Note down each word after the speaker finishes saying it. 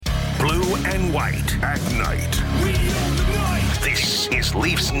and white at night. We own the night. This is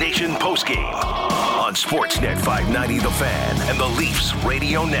Leafs Nation postgame on Sportsnet 590 The Fan and the Leafs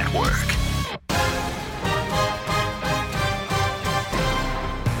Radio Network.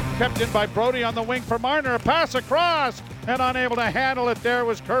 Kept in by Brody on the wing for Marner. A pass across, and unable to handle it there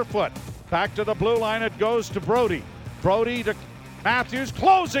was Kerfoot. Back to the blue line, it goes to Brody. Brody to Matthews,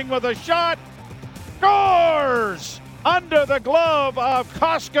 closing with a shot. Scores! Under the glove of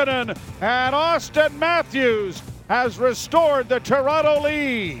Koskinen, and Austin Matthews has restored the Toronto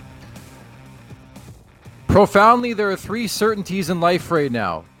lead. Profoundly, there are three certainties in life right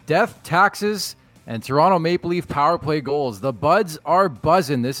now: death, taxes, and Toronto Maple Leaf power play goals. The Buds are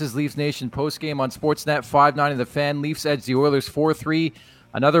buzzing. This is Leafs Nation postgame on Sportsnet 590 The Fan. Leafs edge the Oilers 4-3.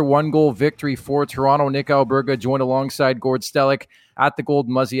 Another one-goal victory for Toronto. Nick Alberga joined alongside Gord Stellick at the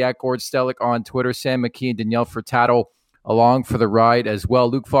Golden Muzzy at Gord Stellick on Twitter. Sam McKee and Danielle Furtado along for the ride as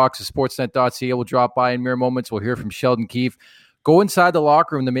well. Luke Fox of Sportsnet.ca will drop by in mere moments. We'll hear from Sheldon Keefe. Go inside the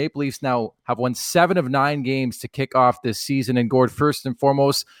locker room. The Maple Leafs now have won 7 of 9 games to kick off this season. And Gord, first and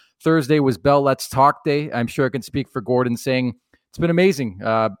foremost, Thursday was Bell Let's Talk Day. I'm sure I can speak for Gordon saying it's been amazing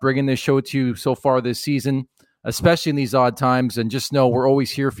bringing this show to you so far this season, especially in these odd times. And just know we're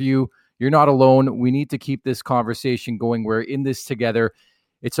always here for you. You're not alone. We need to keep this conversation going. We're in this together.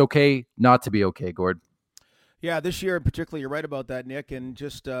 It's okay not to be okay, Gord. Yeah, this year in particular, you're right about that, Nick, and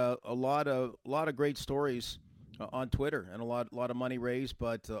just a lot of great stories on Twitter, and a lot of money raised,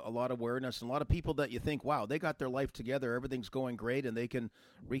 but a lot of awareness, and a lot of people that you think, wow, they got their life together, everything's going great, and they can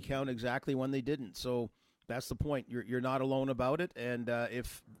recount exactly when they didn't. So that's the point. You're not alone about it, and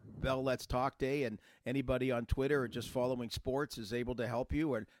if Bell Let's Talk Day and anybody on Twitter or just following sports is able to help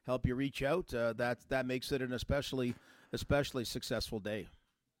you or help you reach out, that makes it an especially successful day.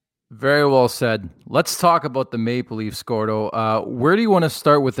 Very well said. Let's talk about the Maple Leafs, Gordo. Where do you want to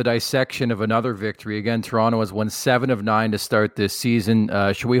start with the dissection of another victory? Again, Toronto has won 7 of 9 to start this season.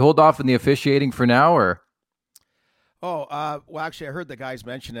 Should we hold off on the officiating for now, or? Well, actually, I heard the guys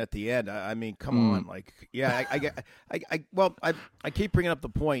mention at the end. I mean, come on, like, yeah. I keep bringing up the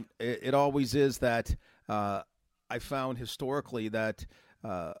point. It always is that I found historically that.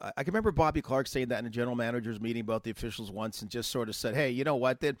 I can remember Bobby Clark saying that in a general manager's meeting about the officials once, and just sort of said, hey, you know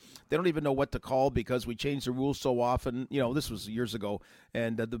what? They don't even know what to call because we change the rules so often. You know, this was years ago.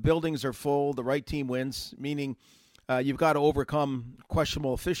 And the buildings are full. The right team wins, meaning you've got to overcome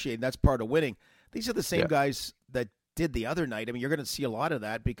questionable officiating. That's part of winning. These are the same guys that did the other night. I mean, you're going to see a lot of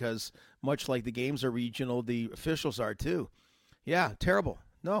that because much like the games are regional, the officials are too. Yeah, terrible.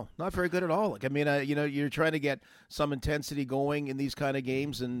 No, not very good at all. Like, I mean, you're trying to get some intensity going in these kind of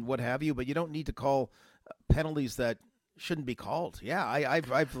games and what have you, but you don't need to call penalties that shouldn't be called. Yeah,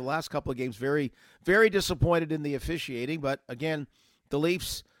 I've the last couple of games very, very disappointed in the officiating. But again, the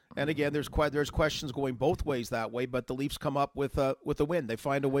Leafs, and again, there's questions going both ways that way. But the Leafs come up with a win. They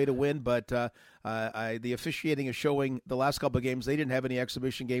find a way to win. But the officiating is showing the last couple of games they didn't have any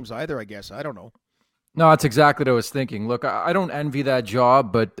exhibition games either. I guess I don't know. No, that's exactly what I was thinking. Look, I don't envy that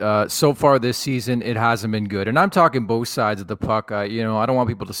job, but so far this season, it hasn't been good. And I'm talking both sides of the puck. I don't want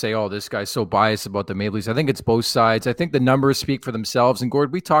people to say, oh, this guy's so biased about the Maple Leafs. I think it's both sides. I think the numbers speak for themselves. And,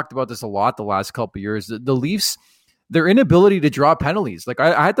 Gord, we talked about this a lot the last couple of years. The Leafs, their inability to draw penalties. Like,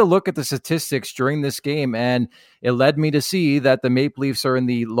 I had to look at the statistics during this game, and it led me to see that the Maple Leafs are in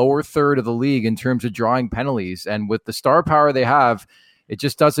the lower third of the league in terms of drawing penalties. And with the star power they have, it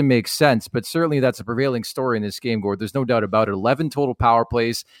just doesn't make sense, but certainly that's a prevailing story in this game, Gord. There's no doubt about it. 11 total power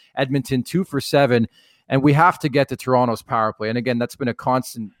plays, Edmonton 2 for 7, and we have to get to Toronto's power play. And again, that's been a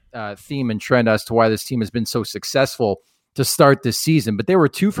constant theme and trend as to why this team has been so successful to start this season. But they were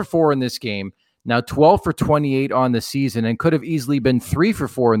 2 for 4 in this game, now 12 for 28 on the season, and could have easily been 3 for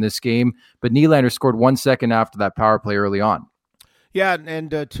 4 in this game, but Nylander scored 1 second after that power play early on. Yeah,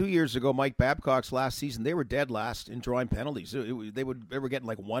 and 2 years ago, Mike Babcock's last season, they were dead last in drawing penalties. They were getting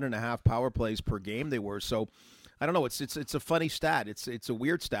like 1.5 power plays per game. They were so. I don't know. It's a funny stat. It's a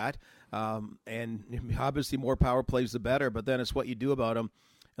weird stat, and obviously more power plays the better. But then it's what you do about them,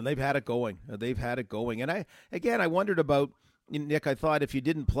 and they've had it going. And I wondered about Nick. I thought if you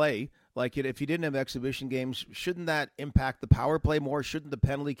didn't play, like if you didn't have exhibition games, shouldn't that impact the power play more? Shouldn't the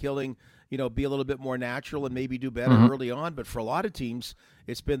penalty killing, be a little bit more natural and maybe do better early on? But for a lot of teams,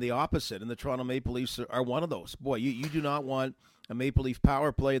 it's been the opposite, and the Toronto Maple Leafs are one of those. Boy, you do not want a Maple Leaf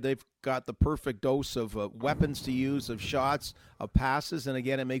power play. They've got the perfect dose of weapons to use, of shots, of passes, and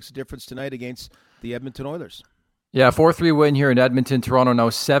again, it makes a difference tonight against the Edmonton Oilers. Yeah, 4-3 win here in Edmonton. Toronto now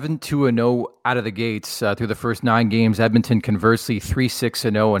 7-2-0 out of the gates through the first 9 games. Edmonton, conversely,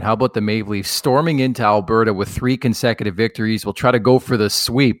 3-6-0. And how about the Maple Leafs storming into Alberta with 3 consecutive victories? We'll try to go for the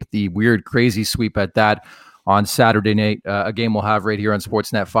sweep, the weird, crazy sweep at that, on Saturday night. A game we'll have right here on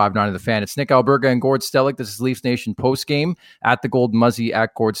Sportsnet 590 The Fan. It's Nick Alberga and Gord Stellick. This is Leafs Nation postgame at the Golden Muzzy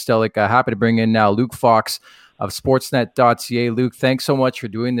at Gord Stellick. Happy to bring in now Luke Fox of Sportsnet.ca. Luke, thanks so much for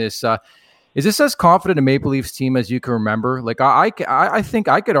doing this. Is this as confident a Maple Leafs team as you can remember? Like, I think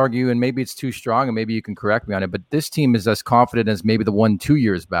I could argue, and maybe it's too strong, and maybe you can correct me on it, but this team is as confident as maybe the one 2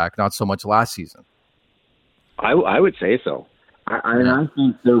 years back, not so much last season. I would say so. I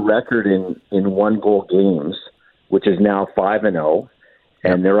think their record in 1-goal games, which is now 5-0,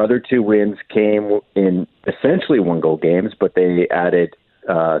 and their other 2 wins came in essentially 1-goal games, but they added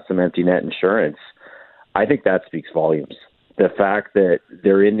some empty net insurance. I think that speaks volumes. The fact that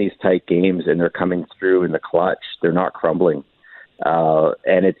they're in these tight games and they're coming through in the clutch, they're not crumbling.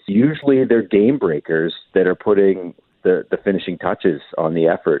 And it's usually their game breakers that are putting the finishing touches on the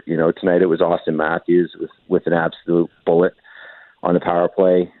effort. You know, tonight it was Austin Matthews with an absolute bullet on the power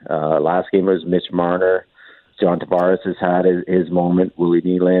play. Last game it was Mitch Marner. John Tavares has had his moment. Willie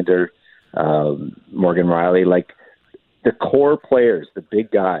Nylander, Morgan Riley. Like, the core players, the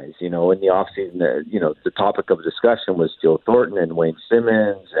big guys, you know, in the offseason, the topic of discussion was Joe Thornton and Wayne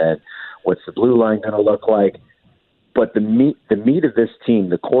Simmons and what's the blue line going to look like. But the meat of this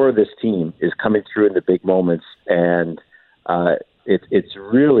team, the core of this team, is coming through in the big moments, and it's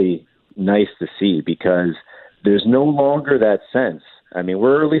really nice to see because there's no longer that sense. I mean,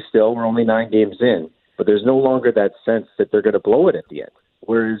 we're early still. We're only 9 games in, but there's no longer that sense that they're going to blow it at the end.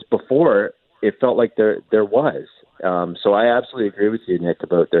 Whereas before, it felt like there was. So I absolutely agree with you, Nick,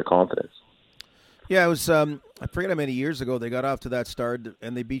 about their confidence. Yeah, it was, I forget how many years ago they got off to that start,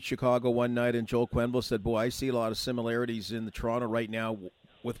 and they beat Chicago one night, and Joel Quenneville said, boy, I see a lot of similarities in the Toronto right now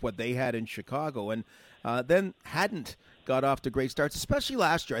with what they had in Chicago, and then hadn't got off to great starts, especially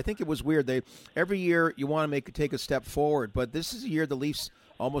last year. I think it was weird. Every year you want to take a step forward, but this is a year the Leafs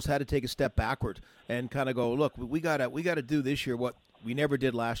almost had to take a step backward and kind of go, look, we gotta do this year what we never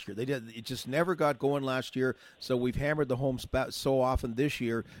did last year. It just never got going last year. So we've hammered the home so often this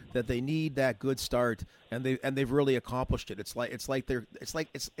year that they need that good start, and they've really accomplished it. It's like they're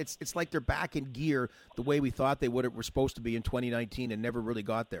back in gear the way we thought they were supposed to be in 2019 and never really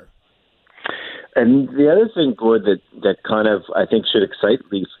got there. And the other thing, Gord, that kind of I think should excite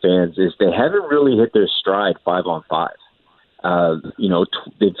Leafs fans is they haven't really hit their stride 5-on-5.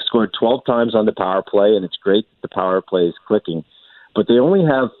 They've scored 12 times on the power play, and it's great the power play is clicking. But they only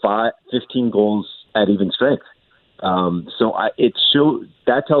have 15 goals at even strength.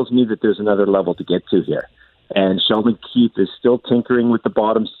 That tells me that there's another level to get to here. And Sheldon Keefe is still tinkering with the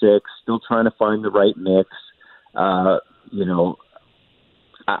bottom 6, still trying to find the right mix. I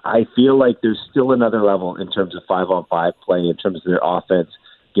feel like there's still another level in terms of 5-on-5 play, in terms of their offense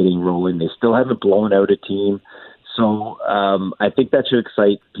getting rolling. They still haven't blown out a team. So I think that should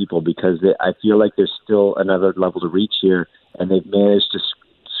excite people because I feel like there's still another level to reach here. And they've managed to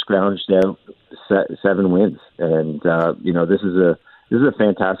scrounge down 7 wins, and this is a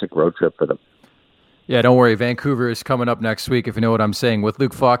fantastic road trip for them. Yeah, don't worry. Vancouver is coming up next week, if you know what I'm saying. With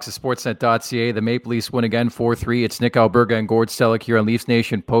Luke Fox of Sportsnet.ca, the Maple Leafs win again 4-3. It's Nick Alberga and Gord Stellick here on Leafs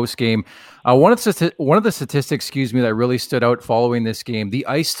Nation postgame. One of the statistics, that really stood out following this game, the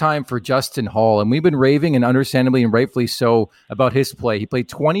ice time for Justin Holl. And we've been raving, and understandably and rightfully so, about his play. He played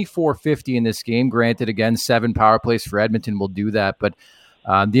 24:50 in this game. Granted, again, 7 power plays for Edmonton will do that. But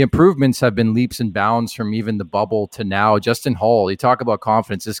the improvements have been leaps and bounds from even the bubble to now. Justin Holl, you talk about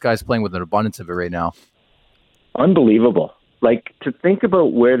confidence. This guy's playing with an abundance of it right now. Unbelievable. Like, to think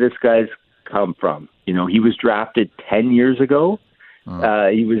about where this guy's come from. You know, he was drafted 10 years ago.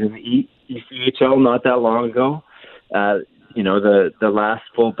 He was in the ECHL not that long ago. The last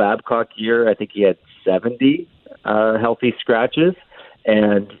full Babcock year, I think he had 70 healthy scratches.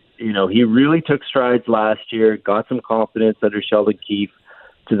 And, he really took strides last year, got some confidence under Sheldon Keefe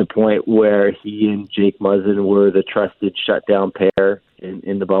to the point where he and Jake Muzzin were the trusted shutdown pair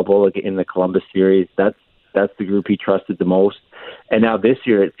in the bubble in the Columbus series. That's the group he trusted the most. And now this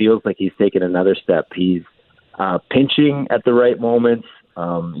year, it feels like he's taken another step. He's pinching at the right moments.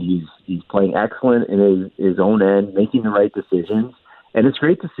 He's playing excellent in his own end, making the right decisions. And it's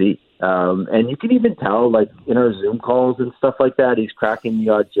great to see. And you can even tell, like, in our Zoom calls and stuff like that, he's cracking the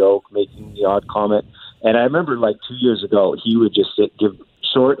odd joke, making the odd comment. And I remember, 2 years ago, he would just give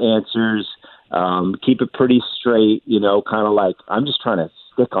short answers, keep it pretty straight, kind of like, I'm just trying to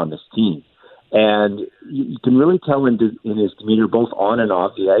stick on this team. And you can really tell in his demeanor, both on and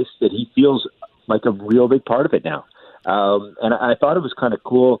off the ice, that he feels like a real big part of it now. And I thought it was kind of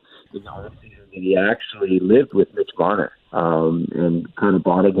cool, you know, that he actually lived with Mitch Marner, and kind of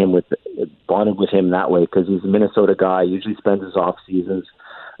bonded with him that way, because he's a Minnesota guy. Usually spends his off seasons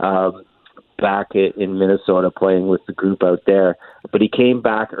back in Minnesota playing with the group out there. But he came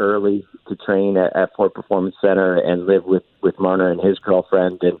back early to train at Fort Performance Center and live with Marner and his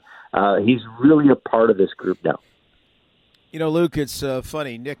girlfriend, and he's really a part of this group now. You know, Luke, it's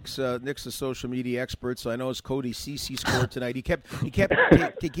funny. Nick's a social media expert, so I know his Cody Ceci scored tonight. He kept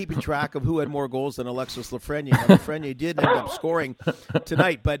keeping track of who had more goals than Alexis Lafreniere. Now, Lafreniere did end up scoring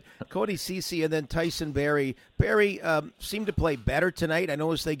tonight, but Cody Ceci and then Tyson Barrie. Barrie seemed to play better tonight. I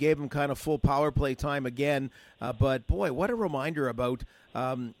noticed they gave him kind of full power play time again, but boy, what a reminder about.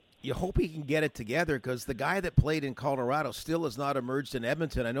 You hope he can get it together, because the guy that played in Colorado still has not emerged in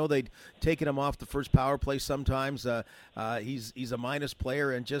Edmonton. I know they'd taken him off the first power play sometimes. He's a minus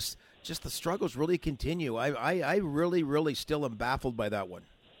player, and just the struggles really continue. I really still am baffled by that one.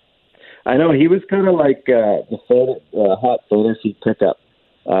 I know he was kind of like the hot fantasy pickup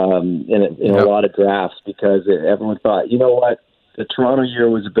in a lot of drafts, because everyone thought, you know what, the Toronto year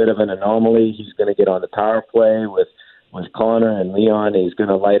was a bit of an anomaly. He's going to get on the power play with Connor and Leon, and he's going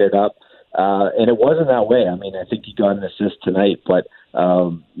to light it up. And it wasn't that way. I mean, I think he got an assist tonight, but,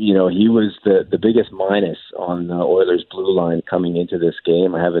 you know, he was the biggest minus on the Oilers' blue line coming into this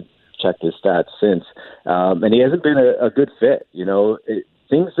game. I haven't checked his stats since. And he hasn't been a good fit. You know,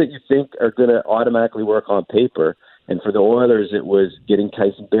 things that you think are going to automatically work on paper, and for the Oilers, it was getting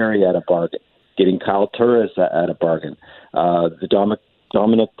Tyson Barrie at a bargain, getting Kyle Turris at a bargain, the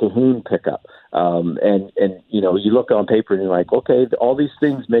Dominic Cahoon pickup. And you know, you look on paper and you're like, okay, all these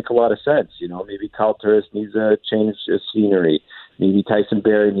things make a lot of sense. You know, maybe Kyle Turris needs a change of scenery. Maybe Tyson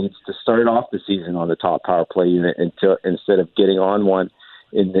Barrie needs to start off the season on the top power play unit instead of getting on one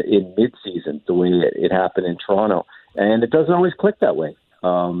in mid-season, the way it happened in Toronto. And it doesn't always click that way.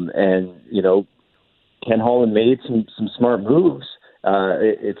 And, you know, Ken Holland made some smart moves.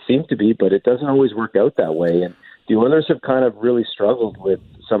 It seemed to be, but it doesn't always work out that way. And the Oilers have kind of really struggled with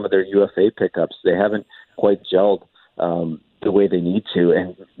some of their UFA pickups. They haven't quite gelled the way they need to.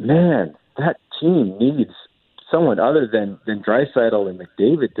 And, man, that team needs someone other than Draisaitl and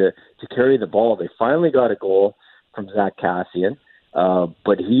McDavid to carry the ball. They finally got a goal from Zach Kassian,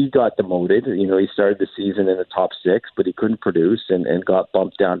 but he got demoted. You know, he started the season in the top six, but he couldn't produce and got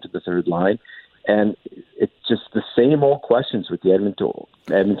bumped down to the third line. And it's just the same old questions with the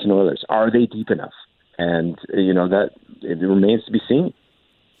Edmonton Oilers. Are they deep enough? And, you know, that it remains to be seen.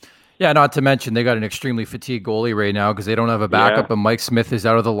 Yeah, not to mention they got an extremely fatigued goalie right now because they don't have a backup, and Mike Smith is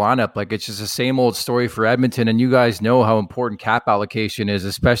out of the lineup. Like, it's just the same old story for Edmonton, and you guys know how important cap allocation is,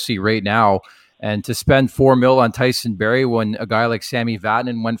 especially right now. And to spend $4 million on Tyson Barrie when a guy like Sami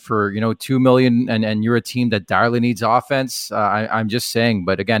Vatanen went for, $2 million, and you're a team that direly needs offense, I'm just saying.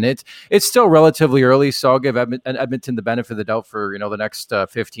 But again, it's still relatively early, so I'll give Edmonton the benefit of the doubt for the next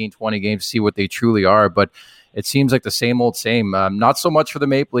 15, 20 games to see what they truly are. But it seems like the same old same. Not so much for the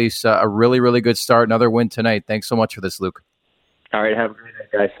Maple Leafs. A really, really good start. Another win tonight. Thanks so much for this, Luke. All right, have a great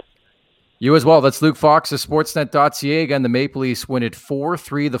night, guys. You as well. That's Luke Fox of Sportsnet.ca. Again, the Maple Leafs win it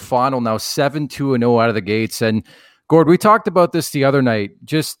 4-3 the final, now 7-2-0 out of the gates. And Gord, we talked about this the other night,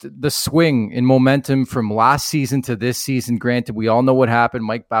 just the swing in momentum from last season to this season. Granted, we all know what happened.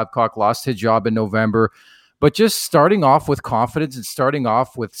 Mike Babcock lost his job in November. But just starting off with confidence and starting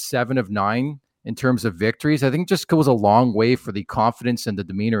off with 7 of 9 in terms of victories, I think just goes a long way for the confidence and the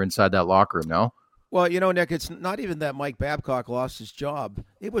demeanor inside that locker room, no? Well, Nick, it's not even that Mike Babcock lost his job.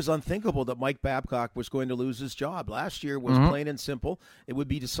 It was unthinkable that Mike Babcock was going to lose his job. Last year was plain and simple. It would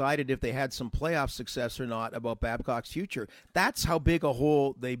be decided if they had some playoff success or not about Babcock's future. That's how big a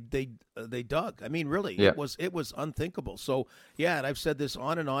hole they dug. I mean, really, it was unthinkable. So, yeah, and I've said this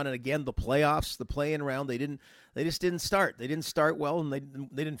on, and again, the playoffs, the play-in round, they just didn't start. They didn't start well, and they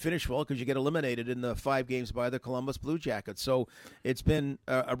didn't finish well because you get eliminated in the 5 games by the Columbus Blue Jackets. So it's been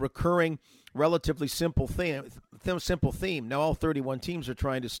a recurring, relatively simple theme. Now all 31 teams are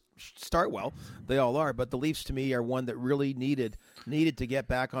trying to start well. They all are, but the Leafs to me are one that really needed to get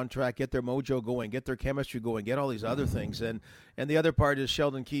back on track, get their mojo going, get their chemistry going, get all these other things. And the other part is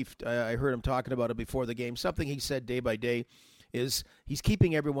Sheldon Keefe. I heard him talking about it before the game. Something he said day by day is he's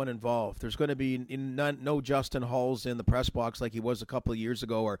keeping everyone involved. There's going to be no Justin Hulls in the press box like he was a couple of years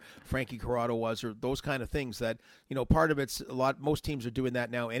ago, or Frankie Corrado was, or those kind of things that, part of it's most teams are doing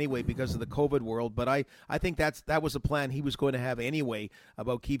that now anyway because of the COVID world. But I think that was a plan he was going to have anyway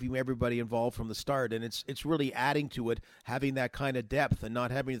about keeping everybody involved from the start. And it's really adding to it, having that kind of depth and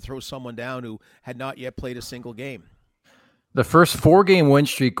not having to throw someone down who had not yet played a single game. The first 4-game win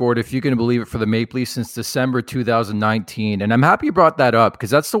streak, Gord, if you can believe it, for the Maple Leafs since December 2019. And I'm happy you brought that up because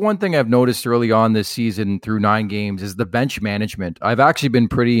that's the one thing I've noticed early on this season through 9 games is the bench management. I've actually been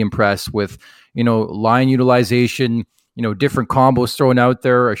pretty impressed with, line utilization, different combos thrown out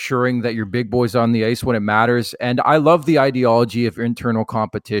there, assuring that your big boy's on the ice when it matters. And I love the ideology of internal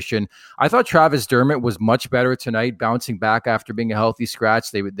competition. I thought Travis Dermott was much better tonight, bouncing back after being a healthy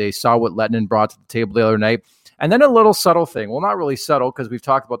scratch. They saw what Lettinen brought to the table the other night. And then a little subtle thing. Well, not really subtle because we've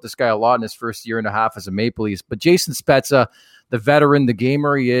talked about this guy a lot in his first year and a half as a Maple Leafs. But Jason Spezza, the veteran, the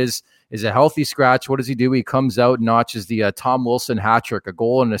gamer he is a healthy scratch. What does he do? He comes out and notches the Tom Wilson hat trick, a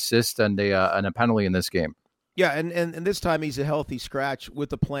goal, an assist, and a penalty in this game. Yeah, and this time he's a healthy scratch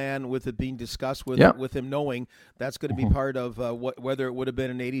with a plan, with it being discussed with him knowing that's going to be part of whether it would have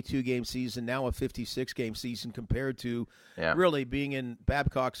been an 82-game season, now a 56-game season compared to really being in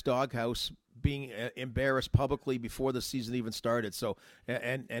Babcock's doghouse, being embarrassed publicly before the season even started. So,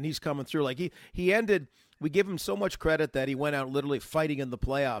 and he's coming through. Like he ended, we give him so much credit that he went out literally fighting in the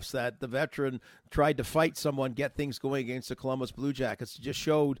playoffs, that the veteran tried to fight someone, get things going against the Columbus Blue Jackets. Just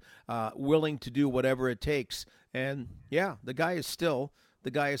showed willing to do whatever it takes. And the guy is still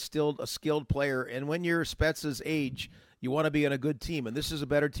a skilled player. And when you're Spezza's age, you want to be in a good team. And this is a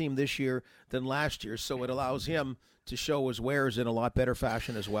better team this year than last year. So it allows him to show his wares in a lot better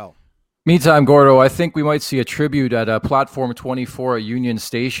fashion as well. Meantime, Gordo, I think we might see a tribute at Platform 24 at Union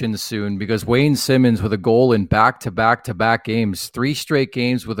Station soon because Wayne Simmonds with a goal in back-to-back games, 3 straight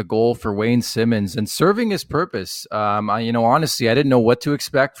games with a goal for Wayne Simmonds and serving his purpose. Honestly, I didn't know what to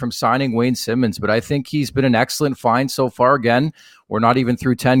expect from signing Wayne Simmonds, but I think he's been an excellent find so far. Again, we're not even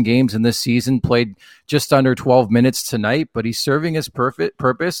through 10 games in this season, played just under 12 minutes tonight, but he's serving his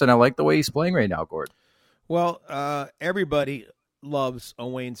purpose, and I like the way he's playing right now, Gord. Well, everybody loves a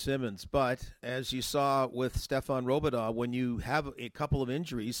Wayne Simmonds, but as you saw with Stefan Robidas, when you have a couple of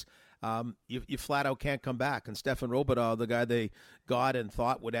injuries, you flat out can't come back. And Stefan Robidas, the guy they got and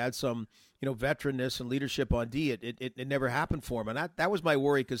thought would add some, veteranness and leadership on D, it never happened for him. And that was my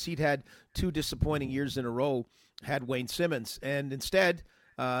worry because he'd had 2 disappointing years in a row, had Wayne Simmonds, and instead,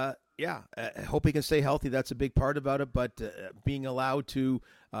 I hope he can stay healthy. That's a big part about it. But being allowed to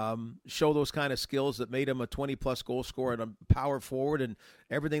show those kind of skills that made him a 20-plus goal scorer and a power forward and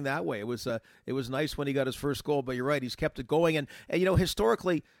everything that way. It was nice when he got his first goal. But you're right, he's kept it going. And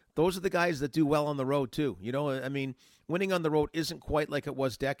historically, those are the guys that do well on the road too. Winning on the road isn't quite like it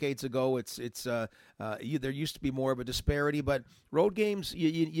was decades ago. There used to be more of a disparity, but road games,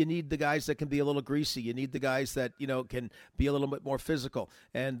 you need the guys that can be a little greasy. You need the guys that, can be a little bit more physical.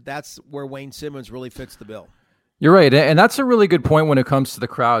 And that's where Wayne Simmonds really fits the bill. You're right, and that's a really good point when it comes to the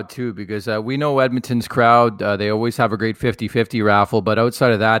crowd, too, because we know Edmonton's crowd, they always have a great 50-50 raffle, but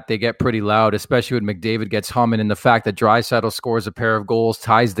outside of that, they get pretty loud, especially when McDavid gets humming, and the fact that Draisaitl scores a pair of goals,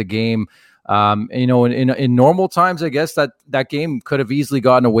 ties the game. In normal times, I guess that game could have easily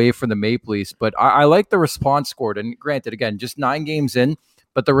gotten away from the Maple Leafs, but I like the response scored, and granted, again, just 9 games in,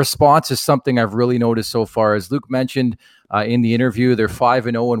 but the response is something I've really noticed so far. As Luke mentioned in the interview, they're 5-0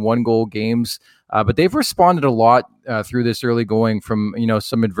 in 1-goal games. But they've responded a lot through this early going from,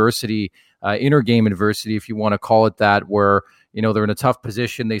 some adversity, inter-game adversity, if you want to call it that, where, they're in a tough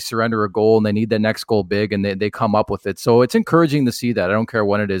position, they surrender a goal, and they need that next goal big, and they come up with it. So it's encouraging to see that. I don't care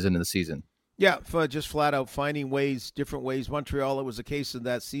when it is in the season. Yeah, just flat out finding ways, different ways. Montreal, it was a case of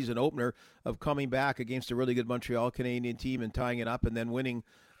that season opener of coming back against a really good Montreal Canadian team and tying it up and then winning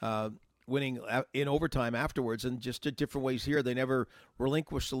in overtime afterwards, and just different ways here. They never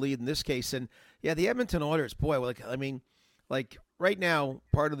relinquished the lead in this case. And the Edmonton Oilers, boy, right now,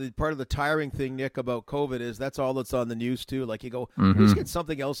 part of the tiring thing, Nick, about COVID is that's all that's on the news too. Like you go, let's get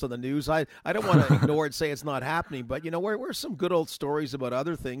something else on the news. I don't want to ignore it, say it's not happening, but we're some good old stories about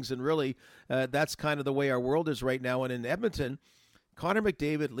other things, and really that's kind of the way our world is right now. And in Edmonton, Connor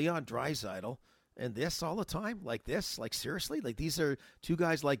McDavid, Leon Draisaitl, and this all the time, like seriously, these are 2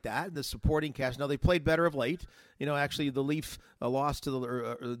 guys like that, and the supporting cast. Now they played better of late. Actually the Leaf loss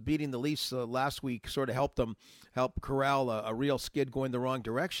to beating the Leafs last week sort of helped corral a real skid going the wrong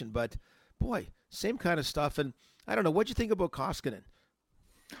direction. But boy, same kind of stuff. And I don't know, what'd you think about Koskinen?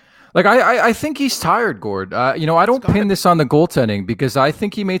 I think he's tired, Gord. I don't pin this on the goaltending because I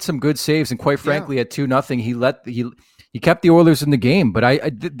think he made some good saves, and quite frankly, at 2-0, he kept the Oilers in the game.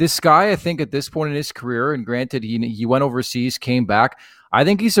 But this guy, I think at this point in his career, and granted, he went overseas, came back. I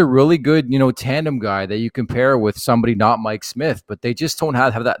think he's a really good, tandem guy that you compare with somebody not Mike Smith. But they just don't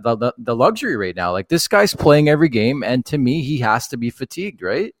have that the luxury right now. Like, this guy's playing every game, and to me, he has to be fatigued,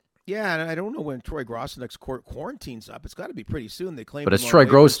 right? Yeah, and I don't know when Troy Grosnick's quarantine's up. It's got to be pretty soon. They claimed, but it's him Troy on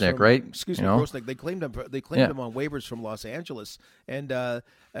waivers Grosnick, from, right? Excuse me, Grosnick. They claimed him. They claimed him on waivers from Los Angeles, and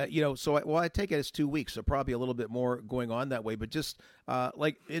So I take it as 2 weeks. So probably a little bit more going on that way. But just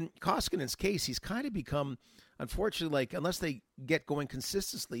like in Koskinen's case, he's kind of become, unfortunately, like unless they get going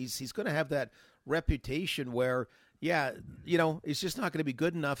consistently, he's going to have that reputation where. Yeah, it's just not going to be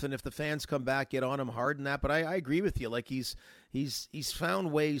good enough. And if the fans come back, get on him hard and that. But I agree with you. Like he's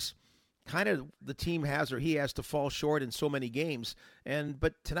found ways, kind of the team has or he has to fall short in so many games.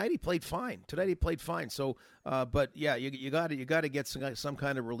 But tonight he played fine. So, but yeah, you got to get some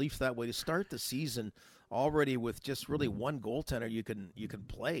kind of relief that way to start the season already with just really one goaltender you can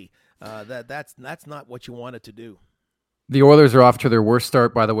play. That's not what you wanted to do. The Oilers are off to their worst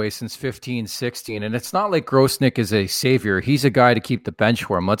start, by the way, since 15-16. And it's not like Grosnick is a savior. He's a guy to keep the bench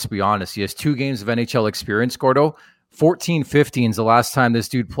for him. Let's be honest. He has 2 games of NHL experience, Gordo. 14-15 is the last time this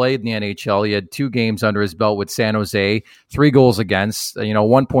dude played in the NHL. He had 2 games under his belt with San Jose, 3 goals against,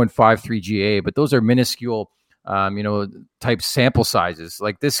 1.53 GA. But those are minuscule, type sample sizes.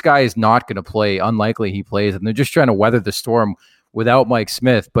 Like this guy is not going to play. Unlikely he plays. And they're just trying to weather the storm without Mike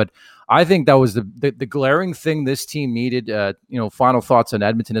Smith. But I think that was the glaring thing this team needed. Final thoughts on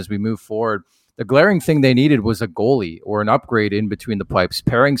Edmonton as we move forward. The glaring thing they needed was a goalie or an upgrade in between the pipes,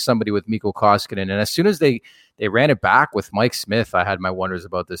 pairing somebody with Mikko Koskinen. And as soon as they ran it back with Mike Smith, I had my wonders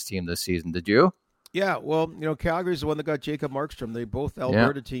about this team this season. Did you? Yeah, well, Calgary's the one that got Jacob Markstrom. They both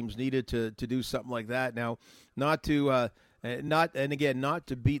Alberta teams needed to do something like that. Now, not to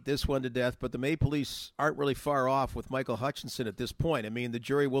beat this one to death, but the Maple Leafs aren't really far off with Michael Hutchinson at this point. I mean, the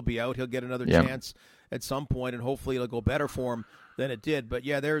jury will be out. He'll get another chance at some point, and hopefully it'll go better for him than it did. But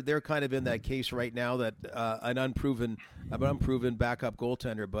yeah, they're kind of in that case right now that an unproven backup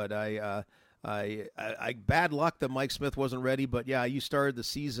goaltender. But I bad luck that Mike Smith wasn't ready. But yeah, you started the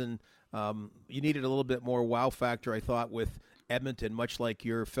season. You needed a little bit more wow factor, I thought, with Edmonton, much like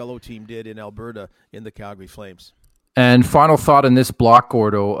your fellow team did in Alberta in the Calgary Flames. And final thought in this block,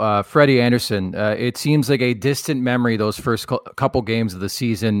 Gordo, Freddie Anderson, it seems like a distant memory those first couple games of the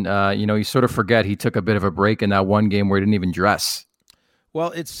season. You sort of forget he took a bit of a break in that one game where he didn't even dress.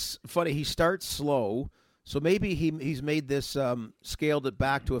 Well, it's funny. He starts slow, so maybe he's made this, scaled it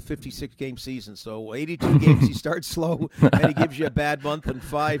back to a 56-game season. So 82 games, he starts slow, and he gives you a bad month and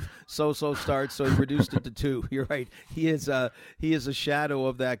 5 so-so starts, so he reduced it to 2. You're right. He is a shadow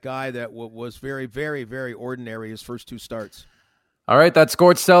of that guy that was very, very, very ordinary his first 2 starts. All right, that's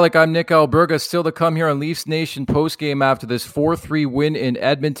Gord Stellick. I'm Nick Alberga. Still to come here on Leafs Nation postgame after this 4-3 win in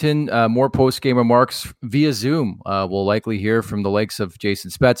Edmonton. More postgame remarks via Zoom. We'll likely hear from the likes of Jason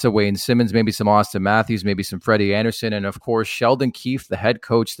Spezza, Wayne Simmons, maybe some Austin Matthews, maybe some Freddie Anderson, and of course, Sheldon Keefe, the head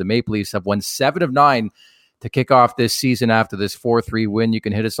coach. The Maple Leafs have won 7 of 9 to kick off this season after this 4-3 win. You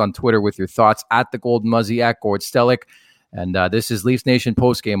can hit us on Twitter with your thoughts at the Golden Muzzy, at Gord Stellick. And this is Leafs Nation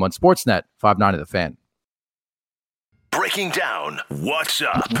postgame on Sportsnet 590 The Fan. Breaking down what's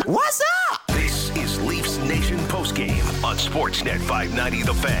up. What's up? This is Leafs Nation postgame on Sportsnet 590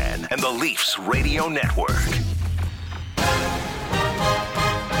 The Fan and the Leafs Radio Network.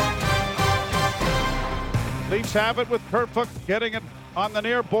 Leafs have it with Kerfoot getting it on the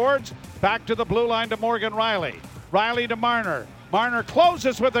near boards. Back to the blue line to Morgan Rielly. Rielly to Marner. Marner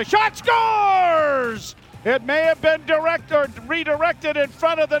closes with a shot. Scores! It may have been redirected in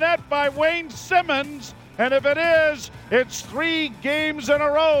front of the net by Wayne Simmons. And if it is, it's 3 games in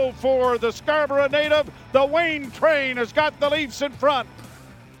a row for the Scarborough native. The Wayne train has got the Leafs in front.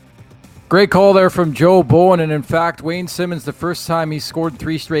 Great call there from Joe Bowen. And in fact, Wayne Simmons, the first time he scored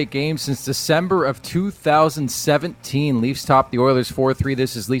 3 straight games since December of 2017. Leafs top the Oilers 4-3.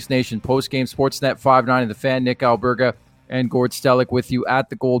 This is Leafs Nation postgame, Sportsnet 590 The Fan. Nick Alberga and Gord Stellick with you at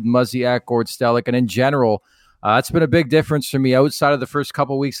the Golden Muzzy, at Gord Stellick. And in general, it's been a big difference for me outside of the first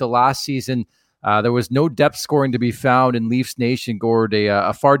couple weeks of last season. There was no depth scoring to be found in Leafs Nation, Gord,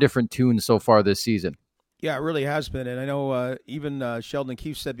 a far different tune so far this season. Yeah, it really has been. And I know even Sheldon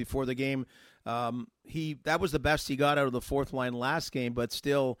Keefe said before the game, that was the best he got out of the fourth line last game, but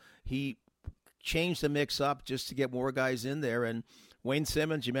still he changed the mix up just to get more guys in there. And Wayne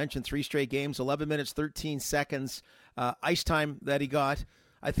Simmons, you mentioned 3 straight games, 11 minutes, 13 seconds, ice time that he got.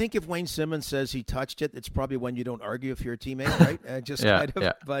 I think if Wayne Simmons says he touched it, it's probably when you don't argue if you're a teammate, right?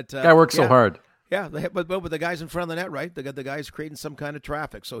 But guy works so hard. Yeah, but the guys in front of the net, right? The guys creating some kind of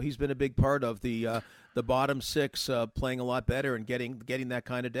traffic. So he's been a big part of the bottom 6 playing a lot better and getting that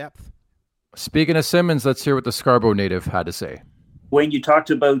kind of depth. Speaking of Simmons, let's hear what the Scarborough native had to say. Wayne, you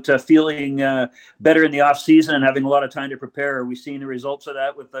talked about feeling better in the offseason and having a lot of time to prepare. Are we seeing the results of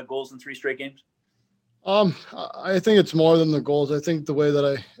that with goals in 3 straight games? I think it's more than the goals. I think the way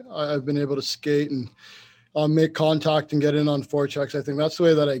that I've been able to skate and make contact and get in on forechecks, I think that's the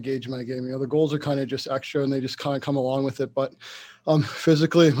way that I gauge my game. The goals are kind of just extra and they just kind of come along with it. But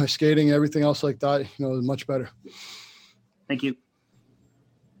physically, my skating, everything else like that, is much better. Thank you.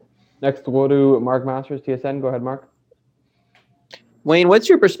 Next, we'll go to Mark Masters, TSN. Go ahead, Mark. Wayne, what's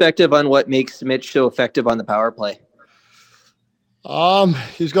your perspective on what makes Mitch so effective on the power play?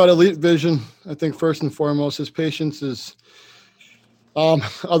 He's got elite vision. I think first and foremost, his patience is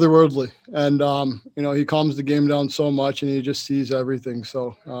otherworldly, and he calms the game down so much, and he just sees everything.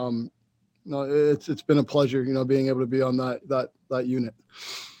 So, it's been a pleasure, being able to be on that unit.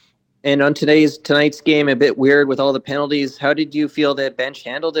 And on tonight's game, a bit weird with all the penalties. How did you feel that bench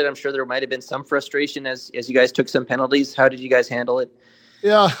handled it? I'm sure there might have been some frustration as you guys took some penalties. How did you guys handle it?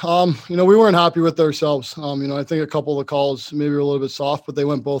 Yeah, we weren't happy with ourselves. I think a couple of the calls maybe were a little bit soft, but they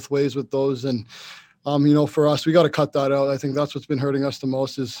went both ways with those. And, for us, we got to cut that out. I think that's what's been hurting us the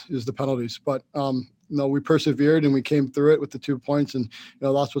most is the penalties. But, we persevered and we came through it with the 2 points, and,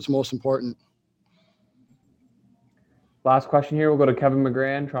 that's what's most important. Last question here. We'll go to Kevin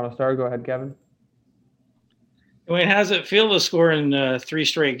McGran, Toronto Star. Go ahead, Kevin. Wayne, how does it feel to score in 3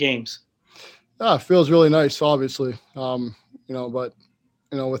 straight games? Yeah, it feels really nice, obviously. But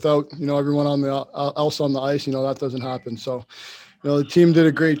without, everyone else on the ice, that doesn't happen. So, the team did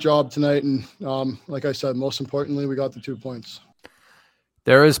a great job tonight. And like I said, most importantly, we got the 2 points.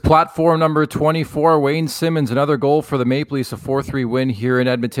 There is platform number 24, Wayne Simmonds, another goal for the Maple Leafs, a 4-3 win here in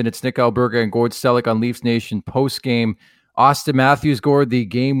Edmonton. It's Nick Alberga and Gord Stellick on Leafs Nation post-game. Austin Matthews scored the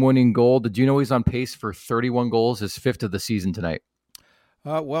game-winning goal. Did you know he's on pace for 31 goals, his 5th of the season tonight?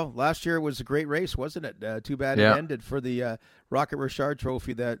 Well, last year it was a great race, wasn't it? Too bad it ended for the Rocket Richard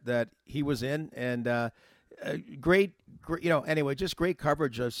Trophy that he was in, and great, anyway, just great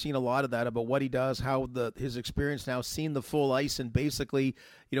coverage. I've seen a lot of that about what he does, how his experience now, seeing the full ice, and basically,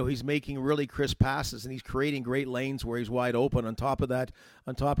 he's making really crisp passes and he's creating great lanes where he's wide open. On top of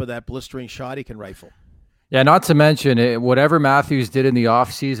that blistering shot he can rifle. Yeah, not to mention whatever Matthews did in the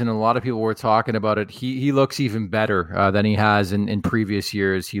offseason, a lot of people were talking about it. He looks even better than he has in previous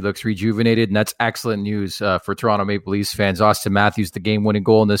years. He looks rejuvenated, and that's excellent news for Toronto Maple Leafs fans. Austin Matthews, the game-winning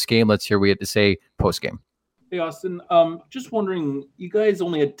goal in this game. Let's hear what he had to say post-game. Hey, Austin, just wondering, you guys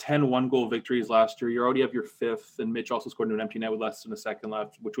only had 10 one-goal victories last year. You already have your 5th, and Mitch also scored into an empty net with less than a second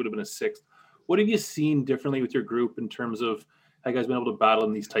left, which would have been a 6th. What have you seen differently with your group in terms of how you guys been able to battle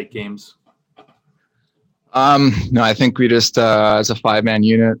in these tight games? No, I think we just, as a 5-man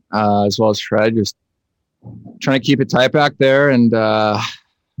unit, as well as Fred, just trying to keep it tight back there and,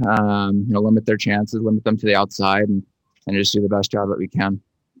 limit their chances, limit them to the outside, and just do the best job that we can.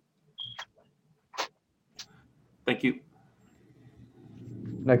 Thank you.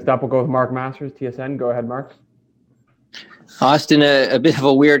 Next up, we'll go with Mark Masters, TSN. Go ahead, Mark. Austin, a bit of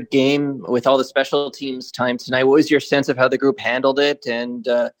a weird game with all the special teams time tonight. What was your sense of how the group handled it and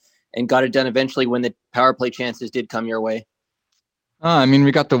got it done eventually when the power play chances did come your way?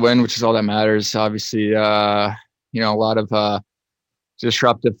 We got the win, which is all that matters. Obviously, a lot of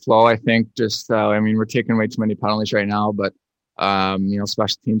disruptive flow, I think. We're taking way too many penalties right now, but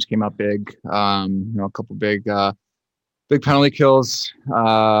special teams came up big. A couple big penalty kills,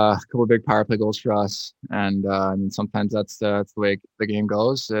 a couple big power play goals for us, and sometimes that's the way the game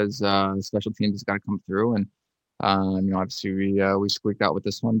goes. As special teams has got to come through, and obviously we squeaked out with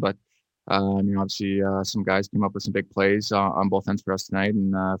this one, but obviously some guys came up with some big plays on both ends for us tonight,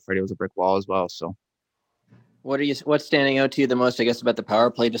 and Freddie was a brick wall as well. So, what's standing out to you the most, I guess, about the power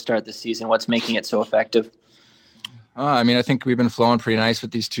play to start this season? What's making it so effective? I think we've been flowing pretty nice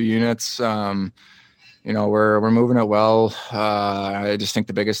with these 2 units. We're moving it well. I just think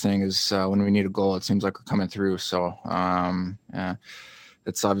the biggest thing is when we need a goal, it seems like we're coming through. So,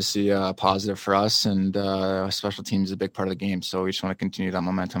 it's obviously positive for us, and special teams is a big part of the game. So we just want to continue that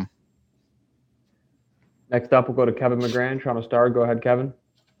momentum. Next up, we'll go to Kevin McGran, Toronto Star. Go ahead, Kevin.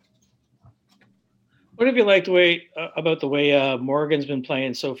 What have you liked about the way Morgan's been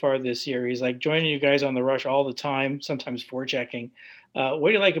playing so far this year? He's like joining you guys on the rush all the time, sometimes forechecking. What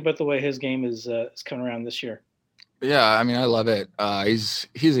do you like about the way his game is coming around this year? Yeah, I love it. He's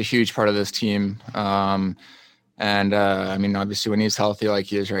a huge part of this team. Obviously when he's healthy like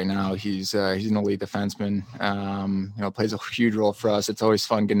he is right now, he's an elite defenseman. Plays a huge role for us. It's always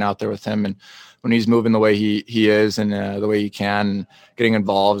fun getting out there with him, and when he's moving the way he is and the way he can, getting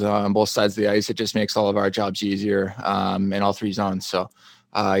involved on both sides of the ice, it just makes all of our jobs easier in all 3 zones. So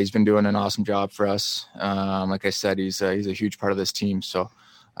he's been doing an awesome job for us. Like I said, he's a huge part of this team. So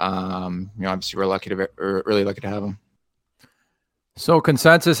obviously we're really lucky to have him. So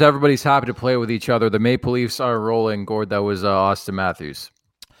consensus, everybody's happy to play with each other. The Maple Leafs are rolling. Gord, that was Austin Matthews.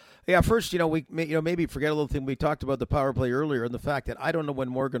 Yeah, first, we maybe forget a little thing. We talked about the power play earlier and the fact that I don't know when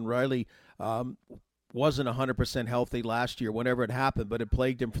Morgan Rielly wasn't 100% healthy last year, whenever it happened, but it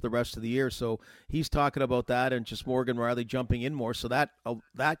plagued him for the rest of the year. So he's talking about that and just Morgan Rielly jumping in more. So that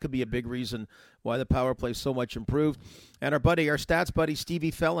could be a big reason why the power play is so much improved. And our stats buddy,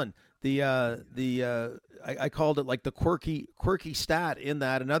 Stevie Fellon, I called it like the quirky stat in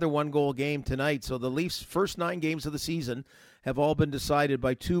that another 1-goal game tonight. So the Leafs' first 9 games of the season have all been decided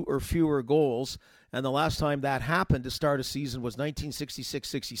by 2 or fewer goals. And the last time that happened to start a season was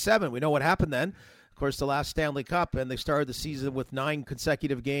 1966-67. We know what happened then. Of course, the last Stanley Cup, and they started the season with 9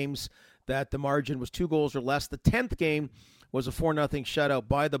 consecutive games that the margin was 2 goals or less. The 10th game was a 4-0 shutout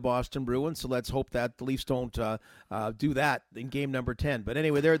by the Boston Bruins. So let's hope that the Leafs don't do that in game number 10. But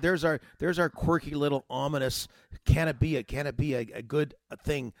anyway, there's our quirky little ominous can it be a good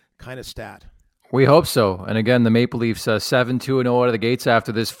thing kind of stat. We hope so. And again, the Maple Leafs 7-2-0 out of the gates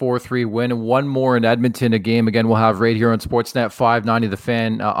after this 4-3 win. One more in Edmonton. A game again we'll have right here on Sportsnet 590 The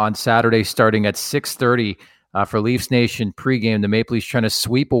Fan on Saturday starting at 6:30 for Leafs Nation pregame. The Maple Leafs trying to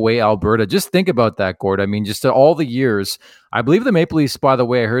sweep away Alberta. Just think about that, Gord. I mean, just all the years. I believe the Maple Leafs, by the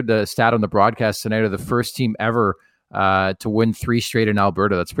way, I heard the stat on the broadcast tonight, are the first team ever to win 3 straight in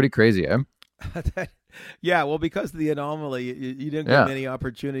Alberta. That's pretty crazy, eh? Yeah, well, because of the anomaly, you didn't get many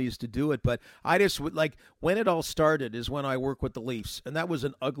opportunities to do it. But I just would when it all started is when I worked with the Leafs, and that was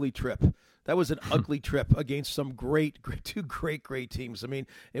an ugly trip. That was an ugly trip against some two great teams. I mean,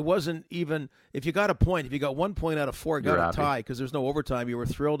 it wasn't even if you got a point, if you got 1 point out of 4, got a tie because there's no overtime. You were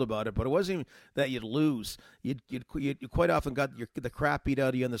thrilled about it, but it wasn't even that you'd lose. You quite often got the crap beat out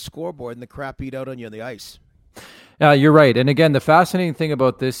of you on the scoreboard and the crap beat out on you on the ice. Yeah, you're right. And again, the fascinating thing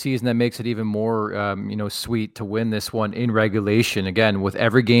about this season that makes it even more, sweet to win this one in regulation. Again, with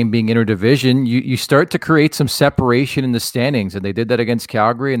every game being interdivision, you start to create some separation in the standings, and they did that against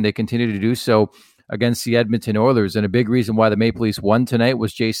Calgary, and they continue to do so against the Edmonton Oilers. And a big reason why the Maple Leafs won tonight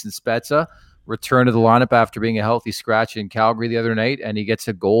was Jason Spezza returned to the lineup after being a healthy scratch in Calgary the other night, and he gets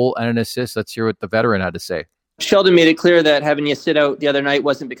a goal and an assist. Let's hear what the veteran had to say. Sheldon made it clear that having you sit out the other night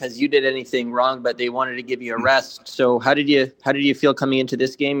wasn't because you did anything wrong, but they wanted to give you a rest. So how did you feel coming into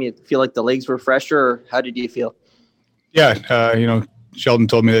this game? You feel like the legs were fresher, or how did you feel? Yeah, Sheldon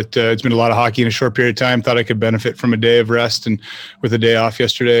told me that it's been a lot of hockey in a short period of time. Thought I could benefit from a day of rest, and with a day off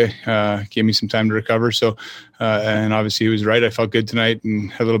yesterday, gave me some time to recover. So, and obviously he was right. I felt good tonight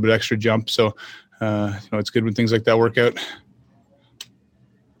and had a little bit extra jump. So, it's good when things like that work out.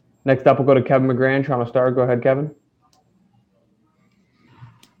 Next up, we'll go to Kevin McGran, Toronto Star. Go ahead, Kevin.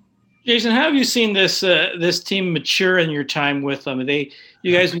 Jason, how have you seen this team mature in your time with them? You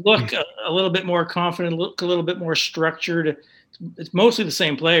guys look a little bit more confident, look a little bit more structured. It's mostly the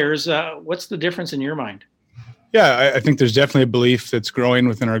same players. What's the difference in your mind? Yeah, I think there's definitely a belief that's growing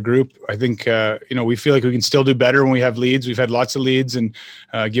within our group. I think, we feel like we can still do better when we have leads. We've had lots of leads and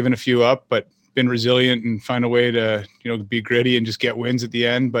given a few up, but been resilient and find a way to, be gritty and just get wins at the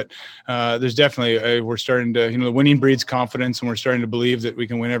end. But there's definitely, we're starting to, the winning breeds confidence, and we're starting to believe that we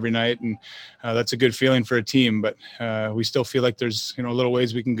can win every night. And that's a good feeling for a team. But we still feel like there's, little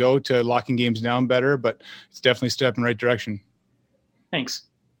ways we can go to locking games down better, but it's definitely a step in the right direction. Thanks.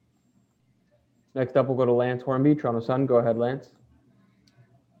 Next up, we'll go to Lance Hornby, Toronto Sun. Go ahead, Lance.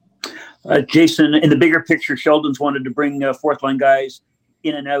 Jason, in the bigger picture, Sheldon's wanted to bring fourth line guys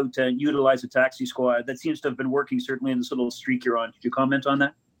in and out and utilize a taxi squad. That seems to have been working, certainly in this little streak you're on. Could you comment on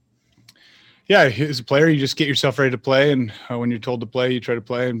that? Yeah, as a player, you just get yourself ready to play, and when you're told to play, you try to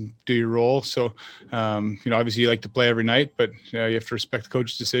play and do your role. So, obviously you like to play every night, but you have to respect the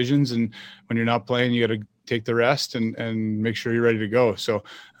coach's decisions. And when you're not playing, you got to take the rest and make sure you're ready to go. So,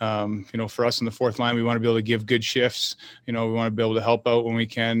 for us in the fourth line, we want to be able to give good shifts. We want to be able to help out when we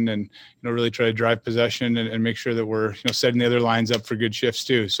can, and really try to drive possession and make sure that we're setting the other lines up for good shifts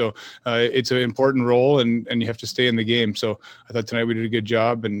too. So it's an important role, and you have to stay in the game. So I thought tonight we did a good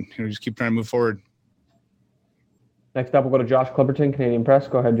job, and just keep trying to move forward. Next up, we'll go to Josh Clipperton, Canadian Press.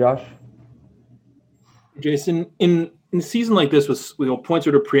 Go ahead, Josh. Jason, in a season like this with points are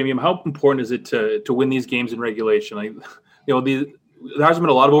at a premium, how important is it to win these games in regulation? There hasn't been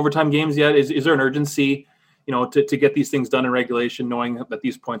a lot of overtime games yet. Is there an urgency, to get these things done in regulation, knowing that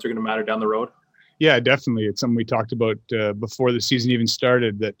these points are going to matter down the road? Yeah, definitely. It's something we talked about before the season even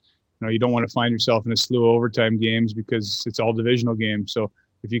started, that you don't want to find yourself in a slew of overtime games because it's all divisional games. So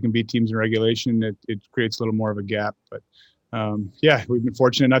if you can beat teams in regulation, it creates a little more of a gap. But we've been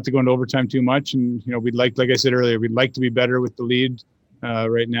fortunate not to go into overtime too much. And, we'd like I said earlier, we'd like to be better with the lead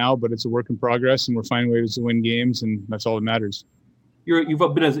right now, but it's a work in progress, and we're finding ways to win games, and that's all that matters.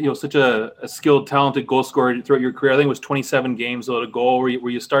 You've been such a skilled, talented goal scorer throughout your career. I think it was 27 games without a goal. Were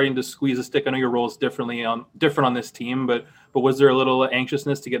you starting to squeeze a stick? I know your role is different on this team, but was there a little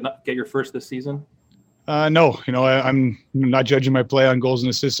anxiousness to get your first this season? No, I'm not judging my play on goals and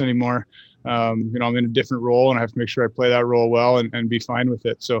assists anymore. I'm in a different role, and I have to make sure I play that role well and be fine with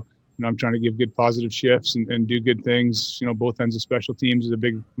it. So, I'm trying to give good positive shifts and do good things. Both ends of special teams is a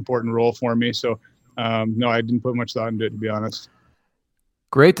big, important role for me. So, no, I didn't put much thought into it, to be honest.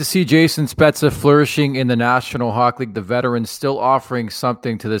 Great to see Jason Spezza flourishing in the National Hockey League. The veteran still offering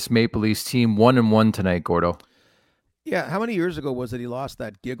something to this Maple Leafs team. 1-1 tonight, Gordo. Yeah, how many years ago was it he lost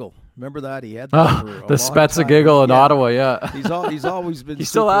that giggle? Remember that? He had that for a the Spezza giggle in Ottawa, yeah. He's always been he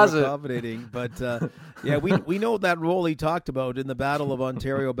still has accommodating. But, we know that role he talked about in the Battle of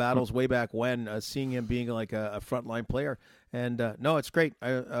Ontario battles way back when, seeing him being like a frontline player. And, no, it's great.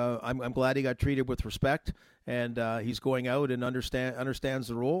 I'm glad he got treated with respect. And he's going out and understands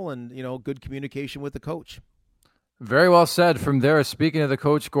the role and, good communication with the coach. Very well said. From there, speaking of the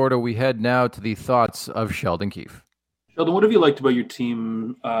coach, Gordo, we head now to the thoughts of Sheldon Keefe. Sheldon, what have you liked about your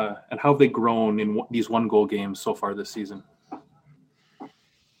team and how have they grown in these one-goal games so far this season?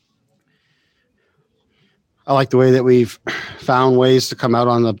 I like the way that we've found ways to come out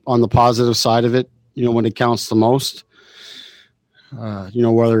on the positive side of it, when it counts the most.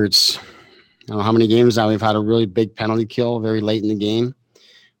 Whether it's how many games now we've had a really big penalty kill very late in the game,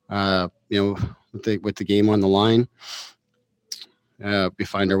 with the game on the line. We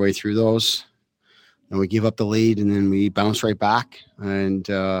find our way through those. We give up the lead and then we bounce right back and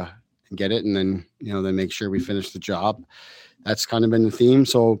get it. And then, then make sure we finish the job. That's kind of been the theme.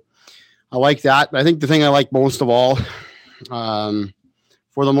 So I like that. But I think the thing I like most of all,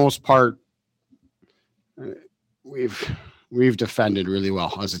 for the most part, we've defended really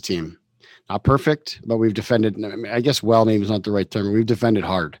well as a team. Not perfect, but we've defended. I guess well maybe is not the right term. We've defended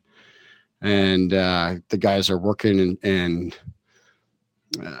hard. And the guys are working and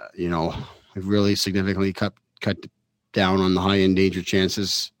we've really significantly cut down on the high danger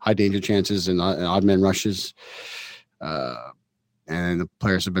chances and odd man rushes. And the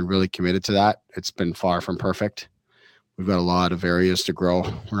players have been really committed to that. It's been far from perfect. We've got a lot of areas to grow.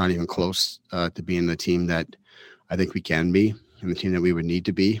 We're not even close to being the team that I think we can be and the team that we would need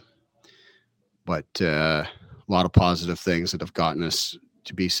to be. But a lot of positive things that have gotten us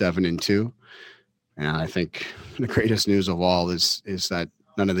to be 7-2. And I think the greatest news of all is that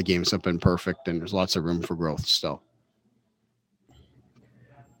none of the games have been perfect, and there's lots of room for growth still.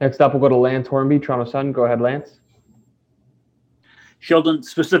 Next up, we'll go to Lance Hornby, Toronto Sun. Go ahead, Lance. Sheldon,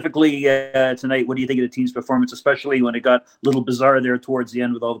 specifically tonight, what do you think of the team's performance, especially when it got a little bizarre there towards the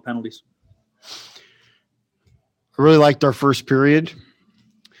end with all the penalties? I really liked our first period.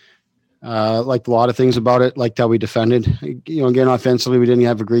 Liked a lot of things about it. Liked how we defended. Again, offensively, we didn't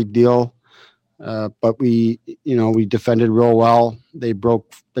have a great deal. But we defended real well. They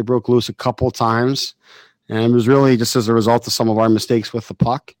broke loose a couple times, and it was really just as a result of some of our mistakes with the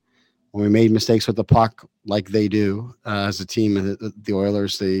puck. When we made mistakes with the puck, like they do as a team, the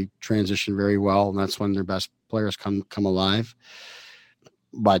Oilers, they transition very well, and that's when their best players come alive.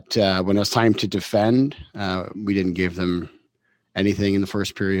 But when it was time to defend, we didn't give them anything in the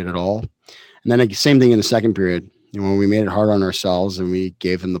first period at all. And then same thing in the second period. When we made it hard on ourselves and we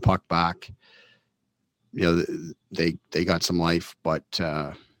gave them the puck back, they got some life, but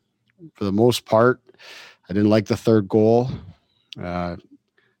for the most part, I didn't like the third goal.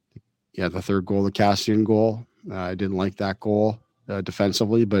 The third goal, the Kassian goal. I didn't like that goal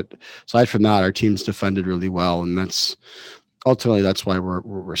defensively, but aside from that, our team's defended really well, and that's why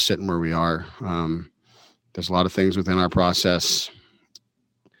we're sitting where we are. There's a lot of things within our process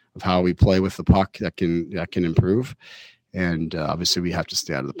of how we play with the puck that can improve, and obviously we have to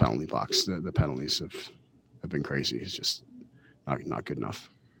stay out of the penalty box. The penalties have been crazy. It's just not good enough.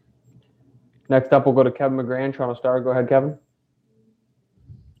 Next up, we'll go to Kevin McGran, Toronto Star. Go ahead, Kevin.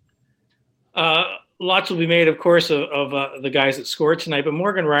 Lots will be made, of course, of the guys that scored tonight, but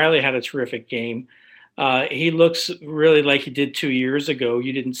Morgan Rielly had a terrific game. He looks really like he did 2 years ago.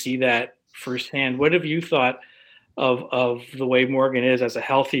 You didn't see that firsthand. What have you thought of the way Morgan is as a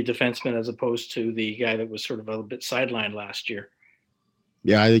healthy defenseman as opposed to the guy that was sort of a little bit sidelined last year?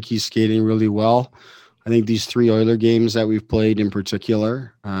 Yeah, I think he's skating really well. I think these 3 Oiler games that we've played in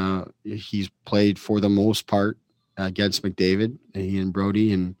particular, he's played for the most part against McDavid, he and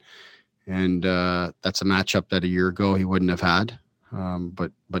Brody, and that's a matchup that a year ago he wouldn't have had.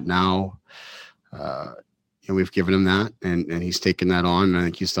 But now we've given him that, and he's taken that on. And I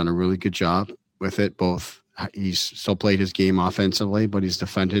think he's done a really good job with it. Both he's still played his game offensively, but he's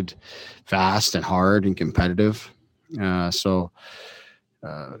defended fast and hard and competitive. Yeah,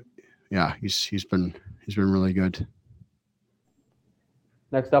 he's been really good.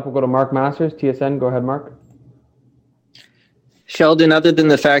 Next up, we'll go to Mark Masters, TSN. Go ahead, Mark. Sheldon, other than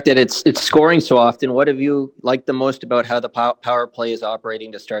the fact that it's scoring so often, what have you liked the most about how the power play is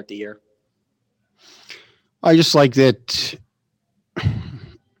operating to start the year? I just like that,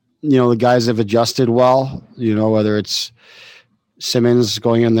 the guys have adjusted well, whether it's Simmons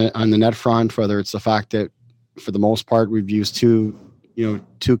going on the net front, whether it's the fact that for the most part we've used two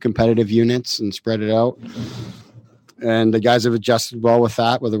competitive units and spread it out. And the guys have adjusted well with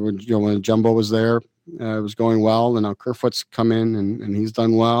that, whether when Jumbo was there, it was going well. And now Kerfoot's come in and he's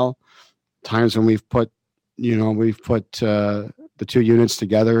done well. Times when we've put the two units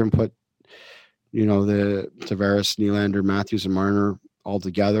together and put, the Tavares, Nylander, Matthews, and Marner all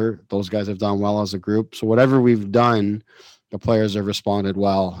together. Those guys have done well as a group. So whatever we've done, the players have responded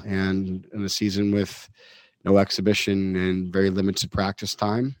well. And in a season with no exhibition and very limited practice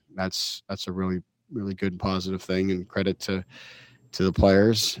time, that's a really, really good positive thing, and credit to the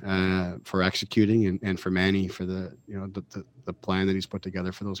players for executing and for Manny for the plan that he's put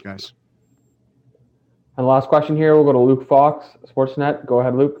together for those guys. And the last question here, we'll go to Luke Fox, Sportsnet. Go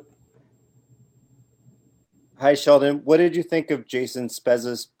ahead, Luke. Hi, Sheldon. What did you think of Jason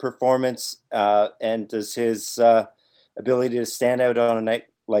Spezza's performance, and does his ability to stand out on a night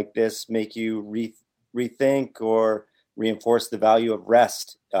like this make you rethink or reinforce the value of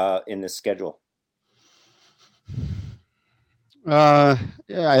rest in this schedule? I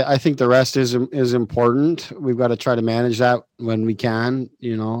think the rest is important. We've got to try to manage that when we can,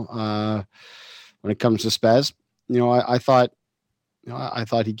 when it comes to Spez. I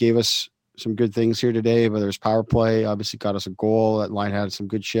thought he gave us some good things here today, whether it's power play, obviously got us a goal. That line had some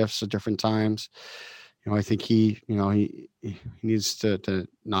good shifts at different times. I think he needs to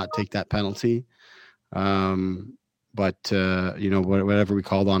not take that penalty. But whatever we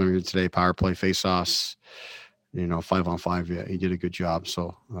called on him here today, power play, face-offs, 5-on-5, yeah, he did a good job.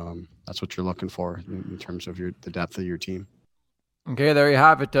 So that's what you're looking for in terms of the depth of your team. Okay, there you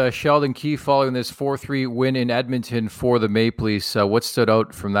have it. Sheldon Keefe following this 4-3 win in Edmonton for the Maple Leafs. What stood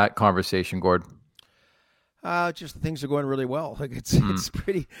out from that conversation, Gord? Just things are going really well. Like it's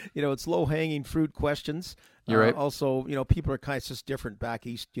pretty, it's low-hanging fruit questions. You're right. Also, people are kind of just different back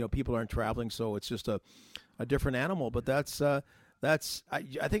east. People aren't traveling, so it's just a different animal. But that's I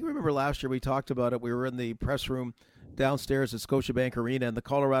think remember last year we talked about it. We were in the press room downstairs at Scotiabank Arena, and the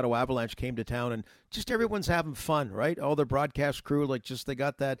Colorado Avalanche came to town, and just everyone's having fun, right? All the broadcast crew, they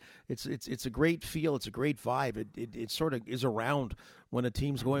got that. It's a great feel. It's a great vibe. It sort of is around when a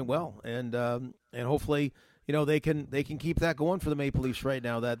team's going well, and hopefully, they can keep that going for the Maple Leafs right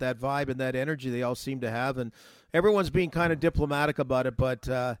now. That vibe and that energy they all seem to have, and everyone's being kind of diplomatic about it,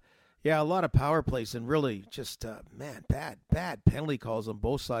 but. Yeah, a lot of power plays and really just, bad penalty calls on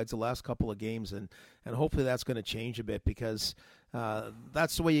both sides the last couple of games. And hopefully that's going to change a bit because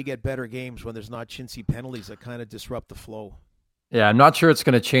that's the way you get better games when there's not chintzy penalties that kind of disrupt the flow. Yeah, I'm not sure it's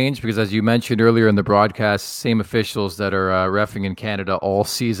going to change because, as you mentioned earlier in the broadcast, same officials that are reffing in Canada all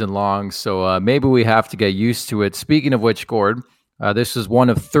season long. So maybe we have to get used to it. Speaking of which, Gord, this is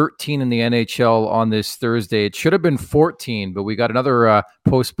one of 13 in the NHL on this Thursday. It should have been 14, but we got another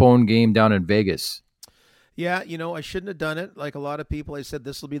postponed game down in Vegas. Yeah, I shouldn't have done it. Like a lot of people, I said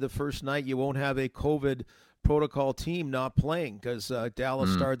this will be the first night you won't have a COVID protocol team not playing because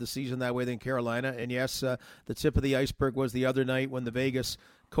Dallas started the season that way than Carolina. And yes, the tip of the iceberg was the other night when the Vegas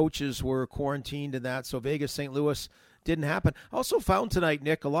coaches were quarantined and that. So Vegas, St. Louis didn't happen. I also found tonight,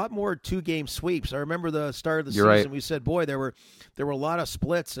 Nick, a lot more 2-game sweeps. I remember the start of the season. Right. We said, boy, there were a lot of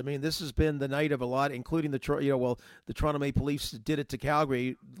splits. I mean, this has been the night of a lot, including the Toronto Maple Leafs did it to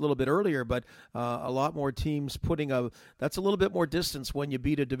Calgary a little bit earlier, but a lot more teams that's a little bit more distance when you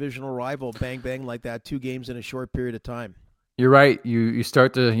beat a divisional rival, bang, bang, like that, 2 games in a short period of time. You're right. You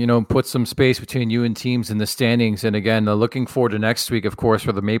start to, put some space between you and teams in the standings. And again, looking forward to next week, of course,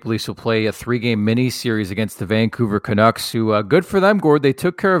 where the Maple Leafs will play a 3-game mini-series against the Vancouver Canucks, who, good for them, Gord. They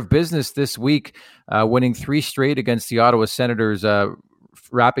took care of business this week, winning 3 straight against the Ottawa Senators,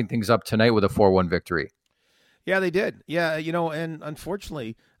 wrapping things up tonight with a 4-1 victory. Yeah, they did. Yeah, and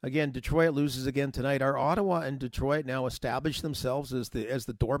unfortunately, again, Detroit loses again tonight. Are Ottawa and Detroit now established themselves as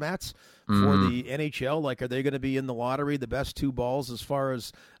the doormats for the NHL? Like, are they going to be in the lottery, the best 2 balls as far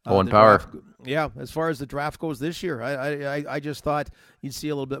as Owen Power? As far as the draft goes this year, I just thought you'd see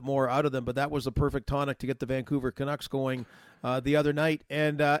a little bit more out of them. But that was the perfect tonic to get the Vancouver Canucks going the other night.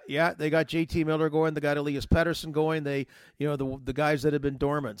 And they got JT Miller going, they got Elias Pettersson going. They, the guys that have been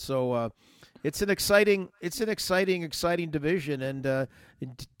dormant. So it's an exciting division, and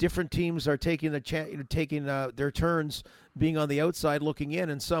different teams are taking their turns being on the outside looking in,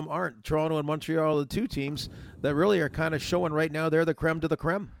 and some aren't. Toronto and Montreal are the two teams that really are kind of showing right now they're the creme de la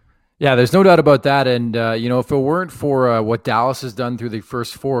creme. Yeah, there's no doubt about that. And, if it weren't for what Dallas has done through the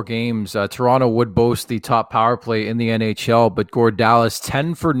first 4 games, Toronto would boast the top power play in the NHL. But Gord, Dallas,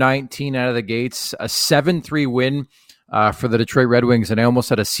 10 for 19 out of the gates, a 7-3 win for the Detroit Red Wings. And I almost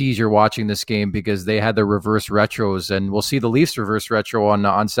had a seizure watching this game because they had the reverse retros. And we'll see the Leafs reverse retro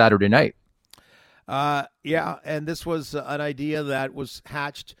on Saturday night. And this was an idea that was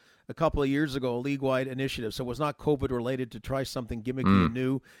hatched a couple of years ago, a league-wide initiative. So it was not COVID-related, to try something gimmicky and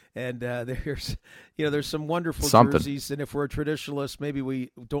new. And there's some wonderful jerseys. And if we're a traditionalist, maybe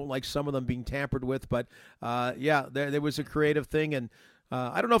we don't like some of them being tampered with. But there was a creative thing. And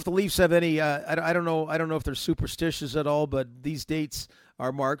I don't know if the Leafs have any. I don't know if they're superstitious at all. But these dates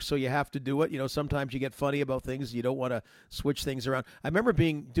are marked, so you have to do it. Sometimes you get funny about things. You don't want to switch things around. I remember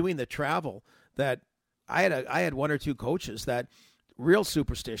doing the travel that I had 1 or 2 coaches that real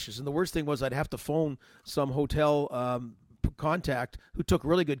superstitious, and the worst thing was I'd have to phone some hotel contact who took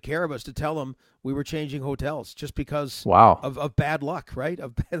really good care of us to tell them we were changing hotels just because of bad luck, right?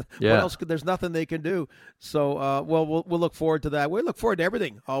 What else there's nothing they can do. So we'll look forward to that. We look forward to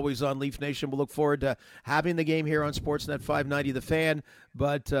everything always on Leaf Nation. We'll look forward to having the game here on Sportsnet 590 The Fan.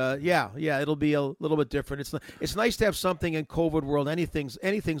 But it'll be a little bit different. It's nice to have something in COVID world. Anything's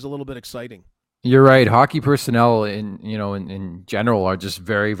a little bit exciting. You're right. Hockey personnel in general are just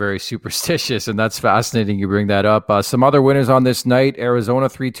very, very superstitious, and that's fascinating you bring that up. Some other winners on this night: Arizona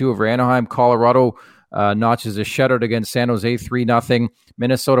 3-2 over Anaheim. Colorado notches a shutout against San Jose 3-0.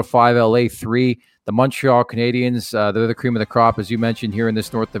 Minnesota 5, LA 3. The Montreal Canadiens, they're the cream of the crop, as you mentioned, here in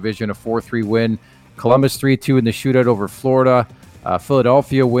this North Division, a 4-3 win. Columbus 3-2 in the shootout over Florida.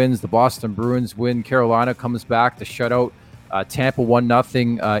 Philadelphia wins. The Boston Bruins win. Carolina comes back. The shutout. Tampa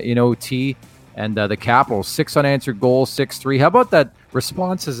 1-0 in OT. And the Capitals, 6 unanswered goals, 6-3. How about that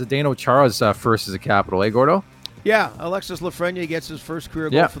response as Zdeno Chara's first as a Capital, Gordo? Yeah, Alexis Lafreniere gets his first career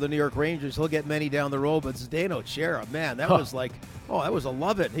goal for the New York Rangers. He'll get many down the road, but Zdeno Chara, man, that was like, that was a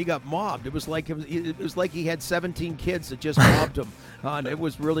love it. He got mobbed. It was like he had 17 kids that just mobbed him. It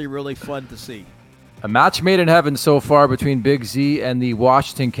was really, really fun to see. A match made in heaven so far between Big Z and the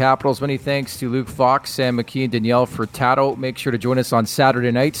Washington Capitals. Many thanks to Luke Fox, Sam McKee, and Danielle Furtado. Make sure to join us on Saturday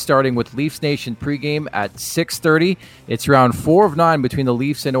night, starting with Leafs Nation pregame at 6:30. It's round 4 of 9 between the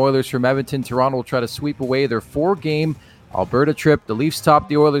Leafs and Oilers from Edmonton. Toronto will try to sweep away their 4-game Alberta trip. The Leafs topped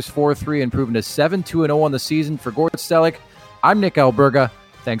the Oilers 4-3, improving to 7-2-0 on the season. For Gord Stellick, I'm Nick Alberga.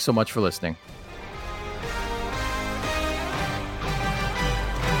 Thanks so much for listening.